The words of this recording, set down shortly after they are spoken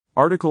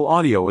Article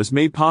audio is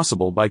made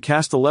possible by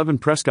Cast 11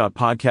 Prescott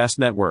Podcast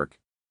Network,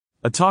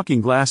 a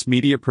Talking Glass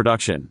media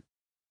production.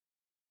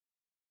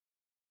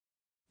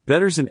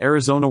 Bettors in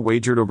Arizona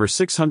wagered over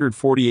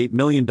 $648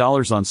 million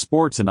on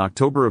sports in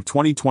October of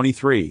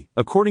 2023,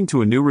 according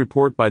to a new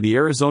report by the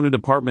Arizona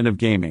Department of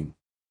Gaming.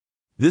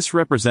 This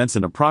represents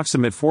an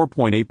approximate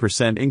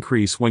 4.8%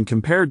 increase when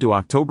compared to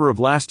October of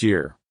last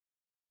year.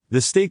 The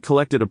state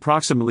collected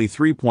approximately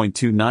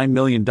 $3.29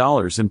 million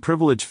in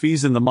privilege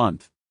fees in the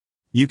month.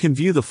 You can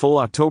view the full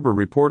October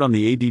report on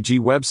the ADG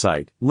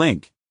website.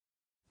 Link.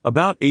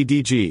 About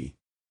ADG.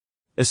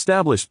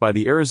 Established by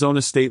the Arizona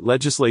State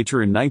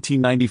Legislature in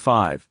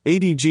 1995,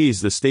 ADG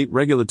is the state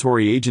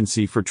regulatory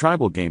agency for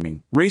tribal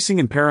gaming, racing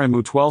and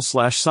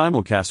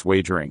parimutuel/simulcast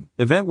wagering,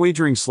 event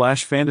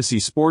wagering/fantasy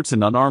sports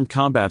and unarmed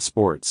combat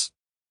sports.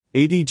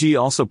 ADG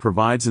also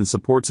provides and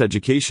supports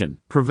education,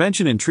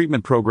 prevention and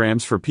treatment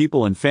programs for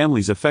people and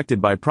families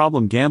affected by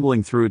problem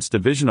gambling through its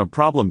Division of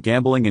Problem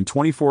Gambling and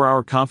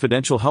 24-hour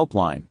confidential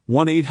helpline,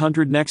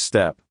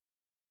 1-800-NEXT-STEP.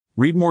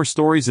 Read more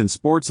stories and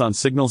sports on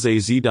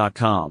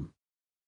signalsaz.com.